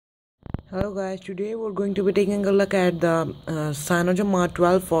Hello guys, today we're going to be taking a look at the Cyanogen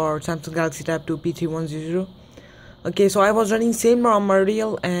 12 for Samsung Galaxy Tab 2 p3100. Okay, so I was running same ROM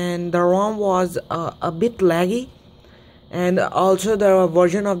material and the ROM was a bit laggy, and also the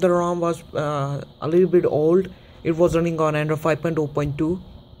version of the ROM was a little bit old. It was running on Android 5.0.2,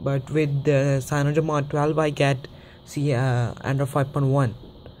 but with the Cyanogen 12 I get Android 5.1.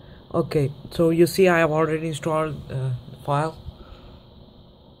 Okay, so you see I have already installed the file.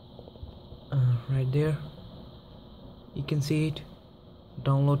 Right there you can see it,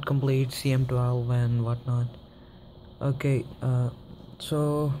 download complete, Cm12 and whatnot. Okay,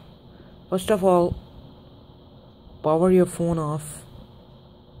 so first of all, power your phone off.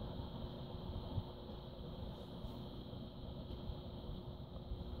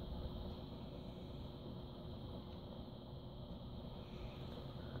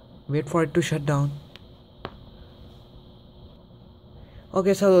 Wait for it to shut down.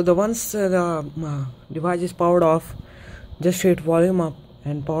 Okay, so once the device is powered off, just hit volume up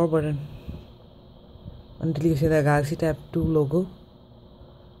and power button until you see the Galaxy Tab 2 logo,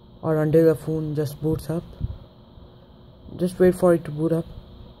 or until the phone just boots up. Just wait for it to boot up.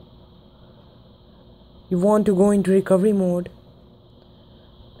 You want to go into recovery mode,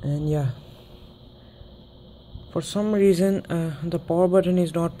 and yeah, for some reason the power button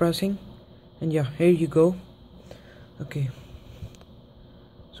is not pressing, and yeah, here you go. Okay,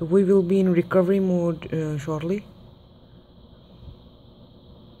 so we will be in recovery mode shortly.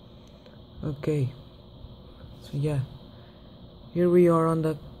 Okay, so yeah, here we are on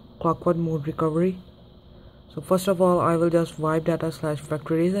the clockwork mode recovery. So first of all, I will just wipe data /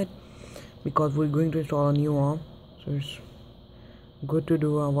 factory reset, because we're going to install a new ROM, so it's good to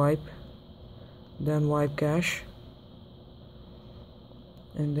do a wipe, then wipe cache,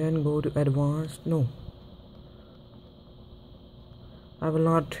 and then go to advanced. No, I will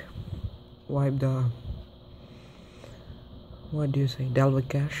not wipe the, what do you say, Delve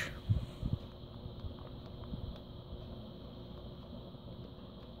cache.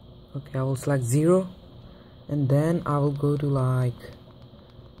 Okay, I will select 0, and then I will go to like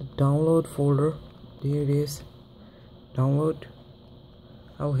the download folder. There it is, download.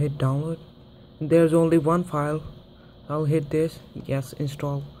 I'll hit download. There's only one file. I'll hit this, yes,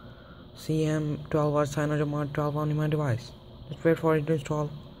 install Cm12 Cyanogen 12 on my device. Just wait for it to install.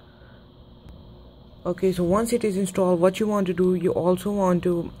 Okay, so once it is installed, what you want to do, you also want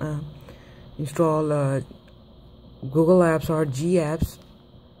to install Google Apps or G Apps,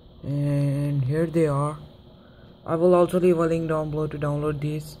 and here they are. I will also leave a link down below to download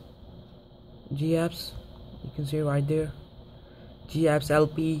these G Apps. You can see right there, G Apps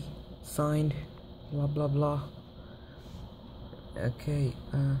LP signed, blah blah blah. Okay,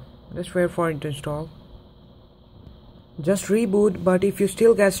 let's wait for it to install. Just reboot, but if you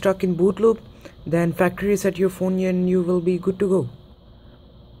still get stuck in boot loop, then factory reset your phone and you will be good to go.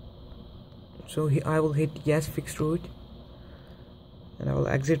 So I will hit yes, fixed root, and I will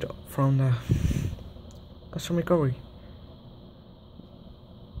exit from the custom recovery.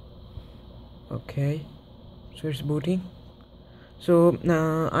 Okay, so it's booting. So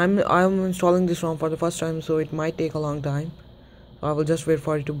I'm installing this ROM for the first time, so it might take a long time. I will just wait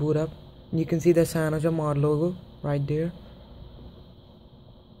for it to boot up. You can see the Cyanogen logo right there.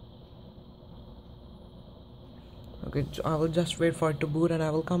 Okay, so I will just wait for it to boot and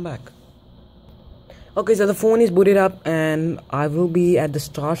I will come back. Okay, so the phone is booted up and I will be at the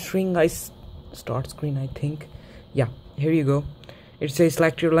start screen, guys. Start screen, I think. Yeah, here you go. It says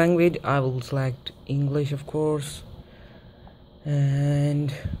select your language. I will select English, of course,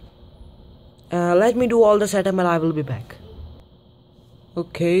 and let me do all the setup and I will be back.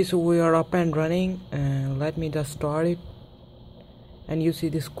 Okay, so we are up and running, and let me just start it. And you see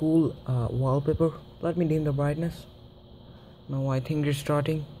this cool wallpaper. Let me dim the brightness. Now I think it's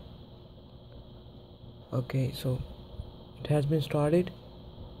starting. Okay, so it has been started.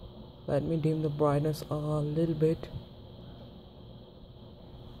 Let me dim the brightness a little bit.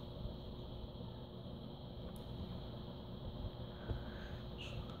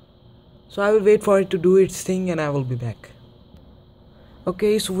 So I will wait for it to do its thing and I will be back.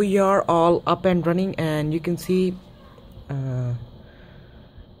 Okay, so we are all up and running, and you can see the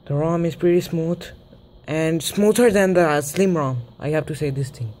ROM is pretty smooth, and smoother than the slim ROM. I have to say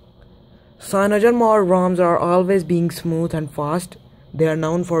this thing. Cyanogen ROMs are always being smooth and fast. They are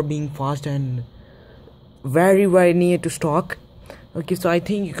known for being fast and very near to stock. Okay, so I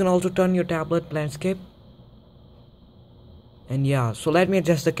think you can also turn your tablet landscape. And yeah, so let me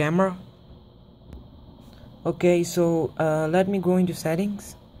adjust the camera. Okay, so let me go into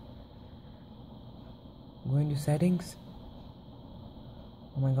settings. Oh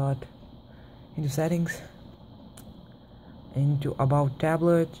my god, into settings, into about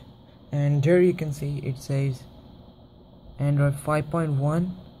tablet, and there you can see it says Android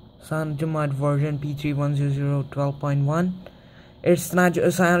 5.1 Cyanogen version p3100 12.1. It's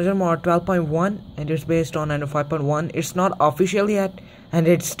Cyanogen 12.1 and it's based on Android 5.1. It's not official yet and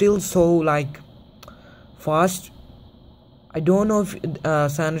it's still so like fast. I don't know if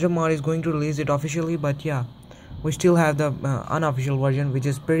Cyanogen is going to release it officially, but yeah, we still have the unofficial version, which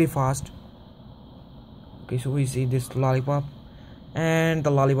is pretty fast. Okay, so we see this lollipop and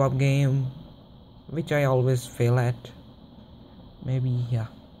the lollipop game, which I always fail at. Maybe, yeah,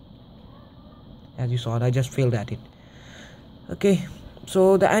 as you saw it, I just failed at it. Okay,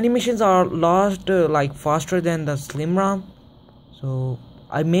 so the animations are lost like faster than the slim ROM, so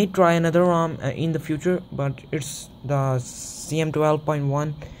I may try another ROM in the future, but it's the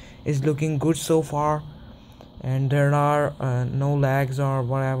Cm12.1 is looking good so far, and there are no lags or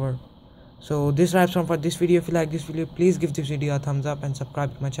whatever. So this wraps up for this video. If you like this video, please give this video a thumbs up and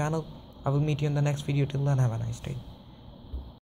subscribe to my channel. I will meet you in the next video. Till then, have a nice day.